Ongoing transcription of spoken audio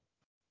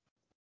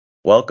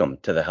Welcome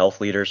to the Health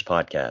Leaders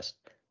Podcast,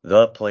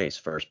 the place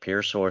for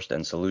peer-sourced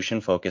and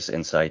solution-focused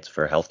insights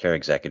for healthcare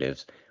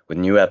executives, with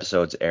new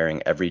episodes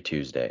airing every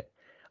Tuesday.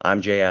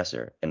 I'm Jay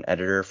Asser, an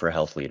editor for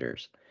Health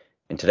Leaders.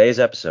 In today's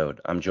episode,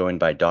 I'm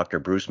joined by Dr.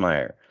 Bruce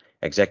Meyer,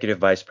 Executive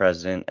Vice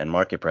President and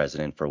Market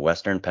President for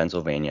Western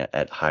Pennsylvania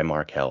at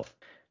Highmark Health.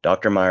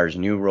 Dr. Meyer's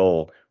new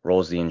role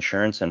rolls the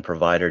insurance and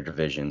provider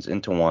divisions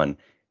into one,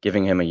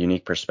 giving him a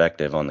unique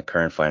perspective on the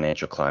current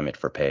financial climate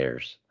for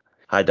payers.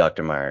 Hi,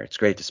 Dr. Meyer. It's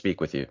great to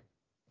speak with you.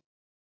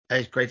 Hey,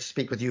 it's great to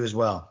speak with you as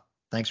well.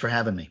 Thanks for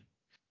having me.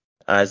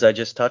 As I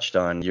just touched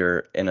on,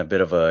 you're in a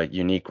bit of a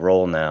unique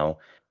role now.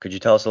 Could you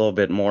tell us a little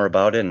bit more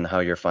about it and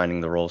how you're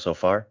finding the role so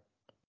far?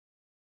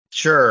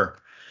 Sure.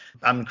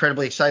 I'm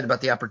incredibly excited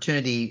about the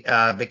opportunity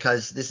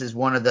because this is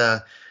one of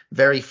the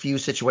very few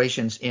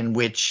situations in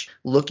which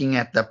looking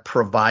at the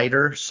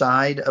provider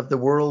side of the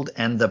world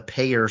and the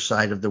payer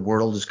side of the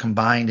world is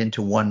combined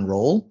into one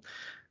role.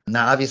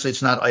 Now, obviously,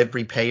 it's not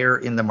every payer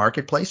in the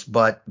marketplace,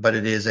 but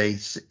it is a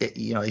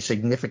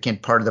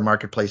significant part of the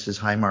marketplace is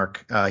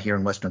Highmark here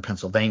in Western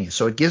Pennsylvania.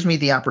 So it gives me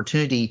the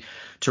opportunity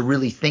to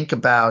really think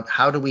about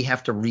how do we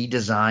have to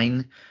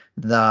redesign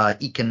the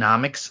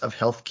economics of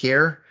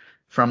healthcare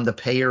from the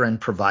payer and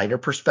provider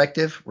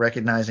perspective,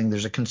 recognizing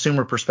there's a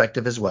consumer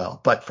perspective as well,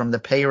 but from the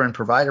payer and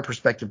provider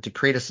perspective to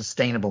create a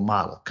sustainable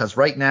model. Because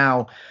right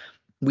now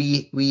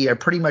we are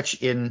pretty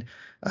much in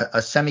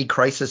a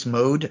semi-crisis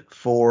mode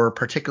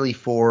particularly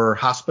for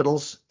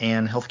hospitals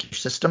and healthcare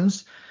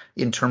systems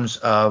in terms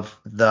of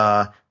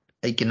the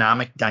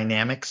economic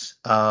dynamics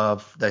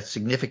of the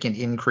significant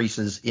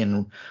increases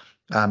in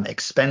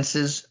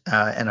expenses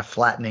and a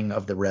flattening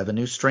of the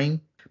revenue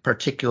stream,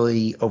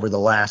 particularly over the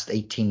last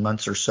 18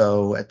 months or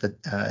so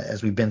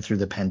as we've been through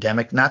the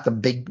pandemic, not the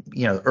big,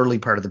 early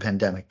part of the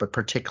pandemic, but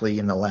particularly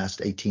in the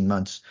last 18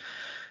 months.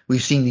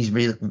 We've seen these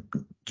really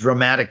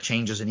dramatic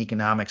changes in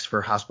economics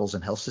for hospitals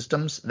and health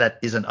systems that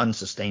is an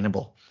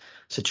unsustainable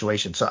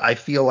situation. So I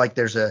feel like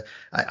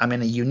I'm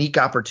in a unique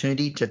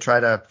opportunity to try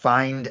to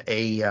find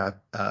a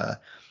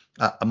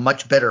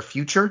much better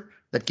future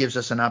that gives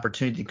us an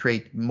opportunity to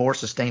create more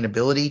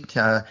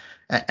sustainability.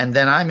 And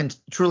then I'm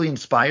truly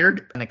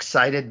inspired and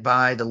excited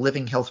by the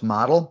living health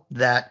model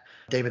that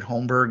David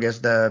Holmberg, as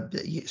the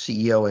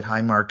CEO at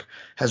Highmark,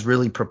 has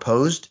really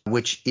proposed,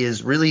 which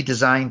is really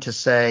designed to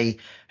say,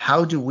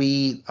 how do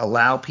we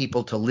allow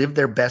people to live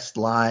their best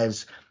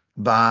lives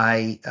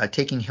by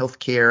taking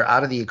healthcare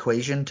out of the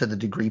equation to the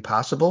degree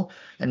possible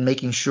and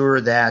making sure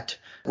that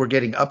we're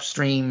getting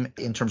upstream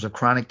in terms of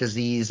chronic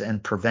disease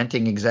and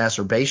preventing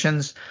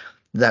exacerbations,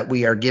 that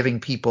we are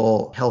giving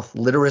people health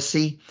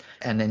literacy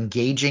and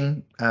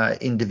engaging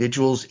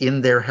individuals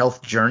in their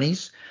health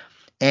journeys,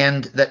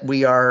 and that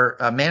we are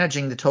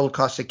managing the total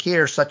cost of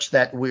care such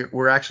that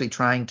we're actually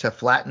trying to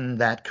flatten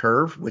that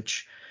curve,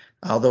 which,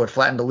 although it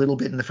flattened a little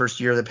bit in the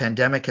first year of the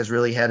pandemic, has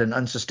really had an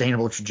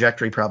unsustainable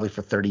trajectory probably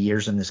for 30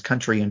 years in this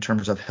country in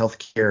terms of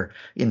healthcare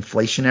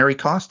inflationary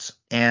costs,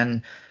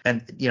 and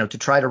to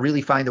try to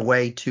really find a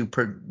way to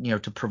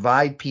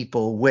provide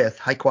people with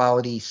high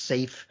quality,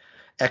 safe,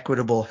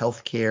 equitable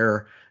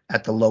healthcare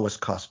at the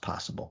lowest cost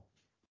possible.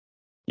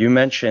 You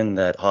mentioned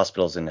that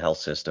hospitals and health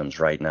systems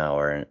right now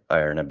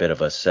are in a bit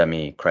of a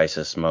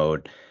semi-crisis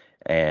mode,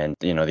 and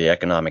the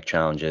economic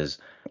challenges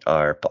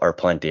are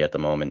plenty at the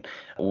moment.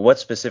 What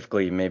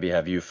specifically maybe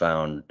have you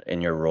found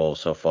in your role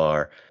so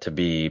far to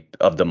be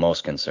of the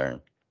most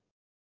concern?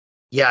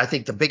 Yeah, I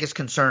think the biggest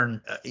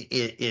concern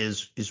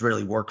is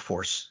really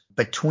workforce.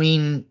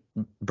 Between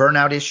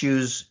burnout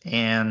issues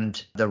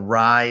and the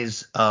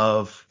rise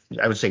of,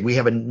 I would say, we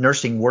have a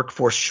nursing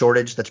workforce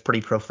shortage that's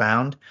pretty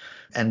profound.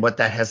 And what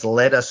that has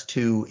led us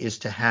to is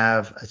to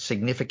have a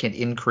significant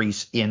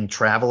increase in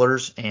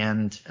travelers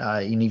and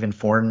in even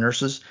foreign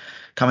nurses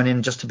coming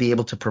in just to be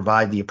able to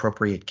provide the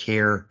appropriate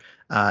care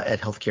at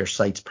healthcare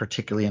sites,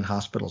 particularly in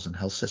hospitals and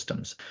health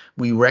systems.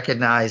 We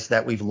recognize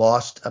that we've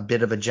lost a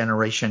bit of a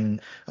generation,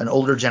 an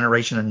older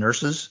generation of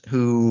nurses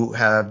who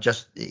have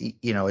just,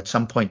 at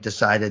some point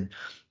decided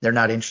they're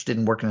not interested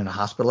in working in a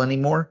hospital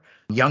anymore.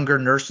 Younger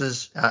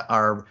nurses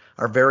are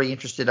very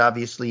interested,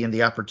 obviously, in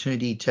the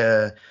opportunity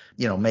to,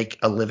 make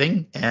a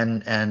living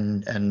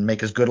and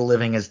make as good a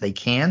living as they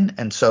can.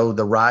 And so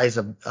the rise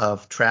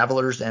of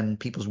travelers and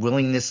people's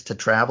willingness to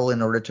travel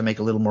in order to make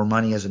a little more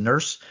money as a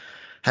nurse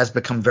has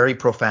become very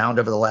profound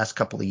over the last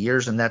couple of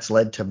years, and that's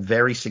led to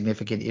very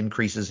significant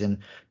increases in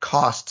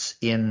costs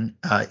in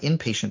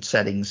inpatient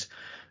settings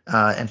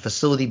and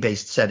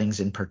facility-based settings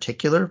in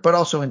particular, but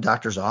also in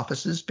doctors'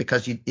 offices,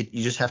 because you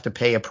just have to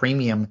pay a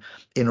premium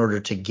in order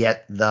to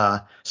get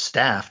the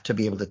staff to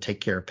be able to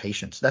take care of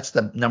patients. That's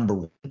the number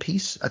one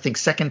piece. I think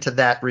second to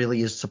that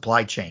really is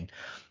supply chain.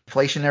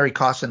 Inflationary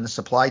costs in the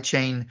supply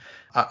chain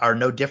are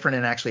no different,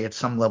 and actually at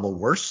some level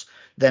worse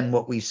than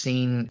what we've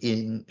seen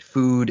in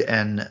food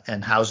and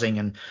housing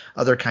and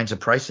other kinds of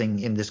pricing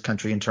in this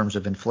country in terms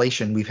of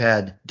inflation. We've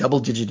had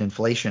double-digit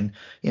inflation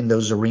in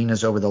those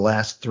arenas over the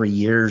last 3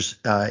 years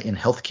in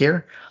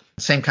healthcare.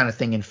 Same kind of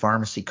thing in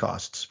pharmacy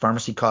costs.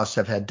 Pharmacy costs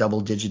have had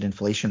double-digit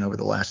inflation over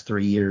the last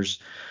 3 years.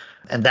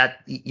 And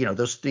that,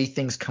 those three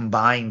things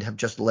combined have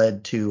just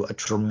led to a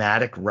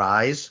dramatic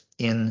rise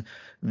in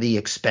the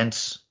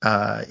expense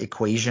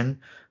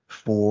equation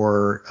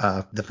for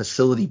the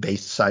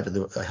facility-based side of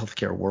the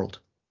healthcare world.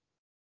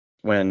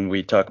 When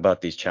we talk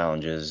about these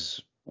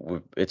challenges,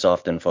 it's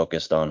often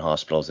focused on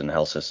hospitals and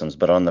health systems,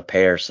 but on the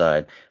payer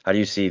side, how do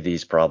you see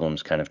these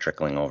problems kind of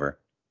trickling over?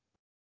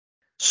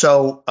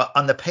 So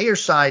on the payer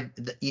side,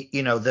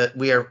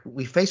 that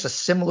we face a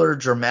similar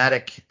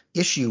dramatic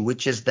issue,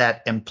 which is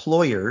that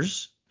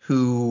employers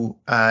who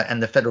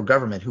and the federal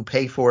government who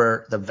pay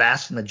for the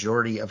vast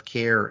majority of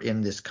care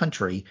in this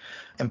country,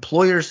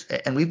 employers,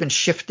 and we've been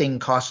shifting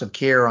costs of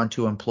care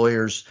onto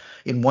employers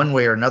in one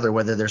way or another,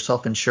 whether they're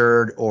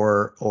self-insured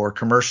or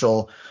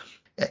commercial.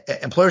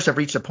 Employers have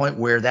reached a point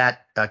where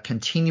that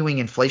continuing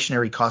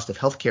inflationary cost of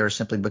healthcare has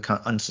simply become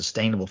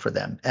unsustainable for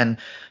them. And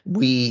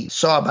we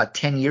saw about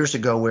 10 years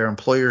ago where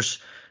employers,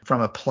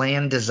 from a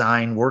plan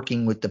design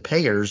working with the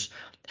payers,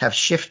 have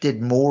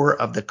shifted more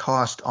of the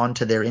cost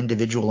onto their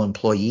individual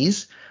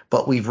employees.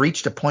 But we've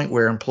reached a point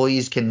where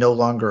employees can no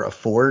longer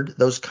afford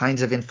those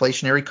kinds of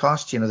inflationary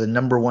costs. The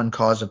number one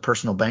cause of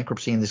personal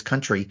bankruptcy in this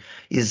country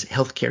is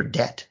healthcare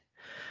debt.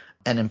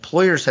 And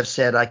employers have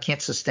said, I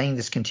can't sustain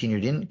this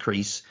continued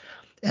increase.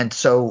 And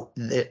so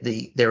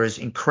there is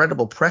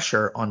incredible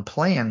pressure on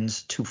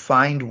plans to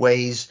find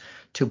ways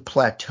to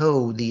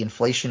plateau the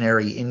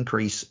inflationary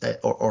increase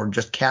or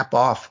just cap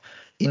off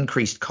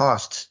increased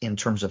costs in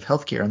terms of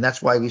healthcare. And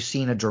that's why we've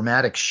seen a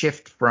dramatic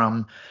shift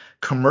from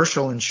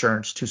commercial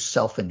insurance to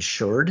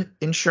self-insured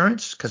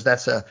insurance, because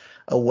that's a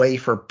way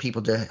for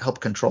people to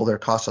help control their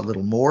costs a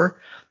little more.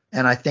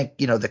 And I think,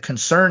 the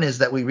concern is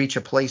that we reach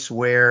a place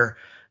where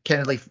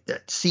candidly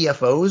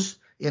CFOs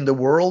in the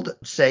world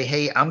say,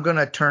 hey, I'm going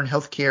to turn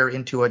healthcare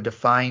into a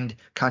defined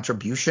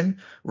contribution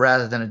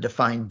rather than a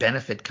defined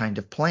benefit kind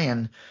of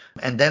plan.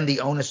 And then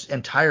the onus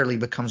entirely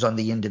becomes on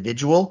the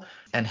individual.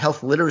 And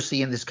health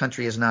literacy in this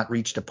country has not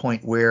reached a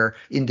point where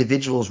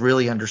individuals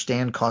really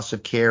understand costs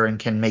of care and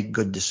can make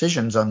good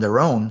decisions on their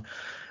own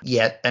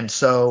yet. And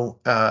so,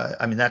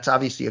 that's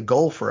obviously a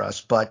goal for us.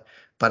 But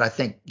I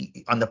think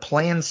on the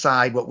plan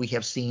side, what we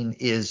have seen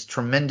is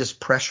tremendous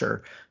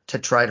pressure to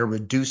try to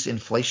reduce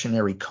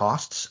inflationary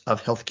costs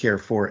of healthcare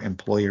for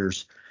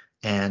employers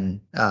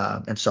and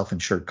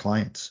self-insured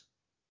clients.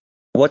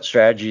 What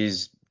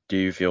strategies do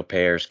you feel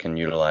payers can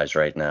utilize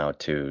right now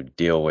to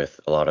deal with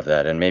a lot of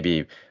that? And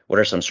maybe what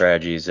are some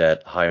strategies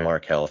at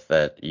Highmark Health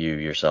that you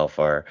yourself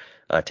are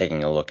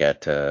taking a look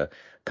at to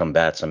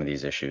combat some of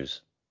these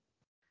issues?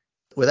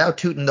 Without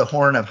tooting the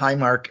horn of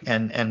Highmark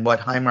and what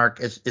Highmark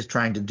is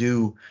trying to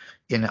do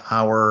in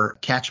our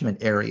catchment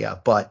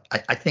area, but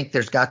I think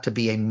there's got to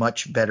be a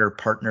much better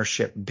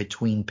partnership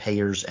between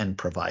payers and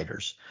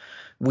providers.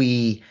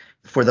 We,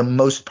 for the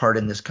most part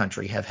in this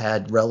country, have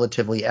had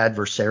relatively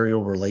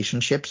adversarial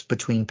relationships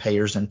between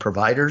payers and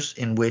providers,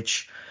 in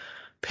which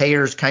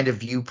payers kind of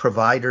view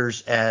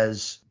providers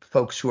as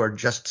folks who are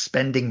just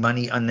spending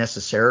money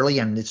unnecessarily.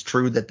 And it's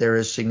true that there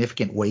is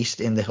significant waste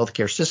in the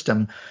healthcare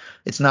system.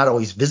 It's not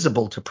always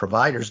visible to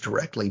providers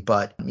directly,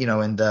 but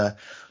and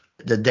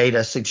the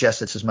data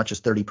suggests it's as much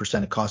as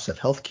 30% of costs of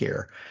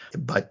healthcare.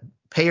 But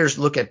payers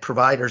look at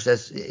providers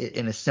as,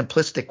 in a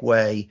simplistic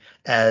way,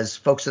 as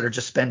folks that are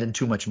just spending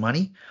too much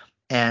money.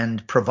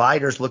 And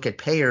providers look at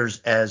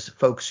payers as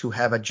folks who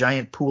have a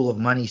giant pool of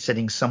money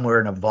sitting somewhere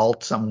in a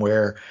vault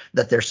somewhere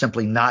that they're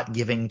simply not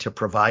giving to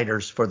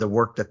providers for the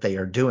work that they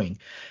are doing.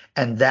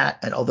 And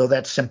although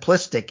that's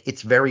simplistic,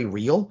 it's very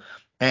real.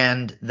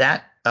 And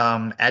that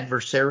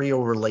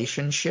adversarial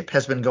relationship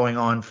has been going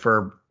on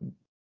for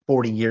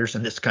 40 years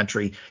in this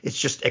country. It's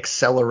just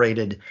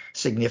accelerated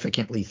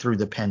significantly through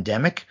the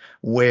pandemic,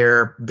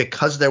 where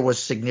because there was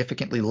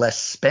significantly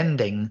less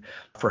spending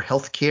for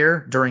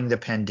healthcare during the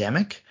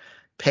pandemic,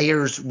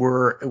 payers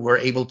were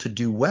able to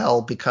do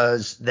well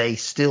because they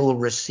still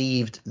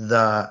received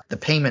the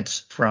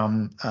payments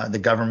from the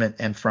government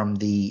and from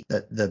the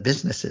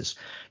businesses.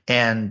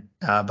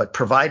 But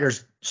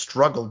providers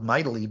struggled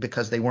mightily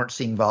because they weren't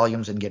seeing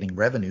volumes and getting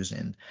revenues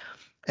in.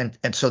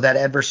 And so that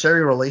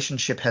adversarial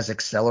relationship has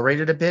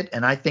accelerated a bit.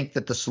 And I think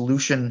that the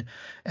solution,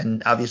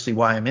 and obviously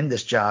why I'm in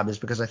this job, is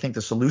because I think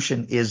the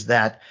solution is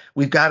that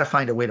we've got to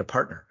find a way to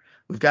partner.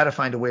 We've got to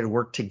find a way to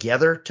work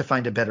together to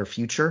find a better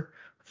future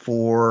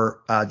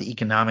for the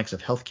economics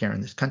of healthcare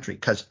in this country,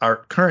 because our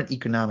current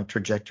economic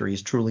trajectory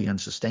is truly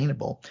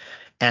unsustainable.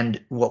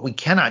 And what we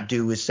cannot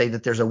do is say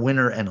that there's a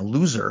winner and a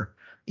loser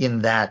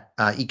in that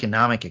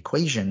economic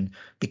equation,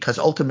 because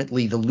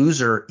ultimately the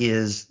loser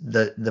is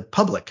the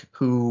public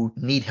who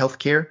need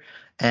healthcare,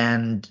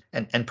 and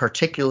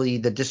particularly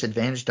the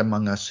disadvantaged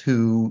among us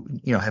who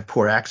have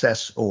poor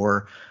access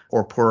or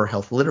poor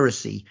health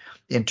literacy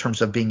in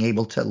terms of being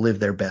able to live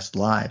their best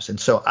lives. And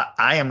so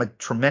I am a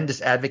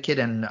tremendous advocate,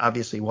 and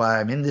obviously why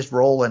I'm in this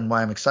role and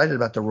why I'm excited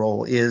about the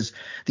role is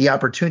the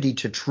opportunity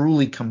to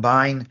truly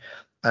combine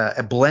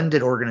a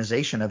blended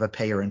organization of a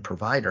payer and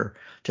provider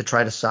to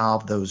try to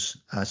solve those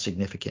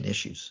significant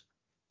issues.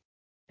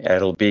 Yeah,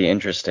 it'll be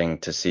interesting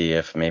to see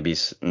if maybe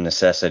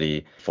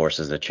necessity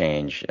forces a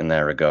change in that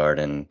regard.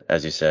 And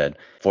as you said,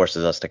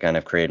 forces us to kind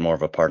of create more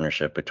of a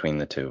partnership between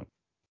the two.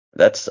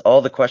 That's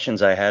all the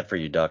questions I had for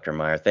you, Dr.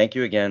 Meyer. Thank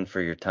you again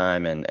for your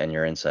time and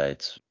your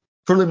insights.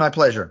 Truly my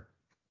pleasure.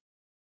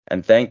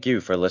 And thank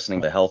you for listening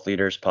to the Health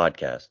Leaders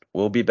Podcast.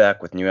 We'll be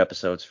back with new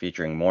episodes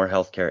featuring more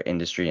healthcare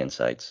industry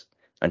insights.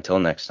 Until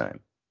next time.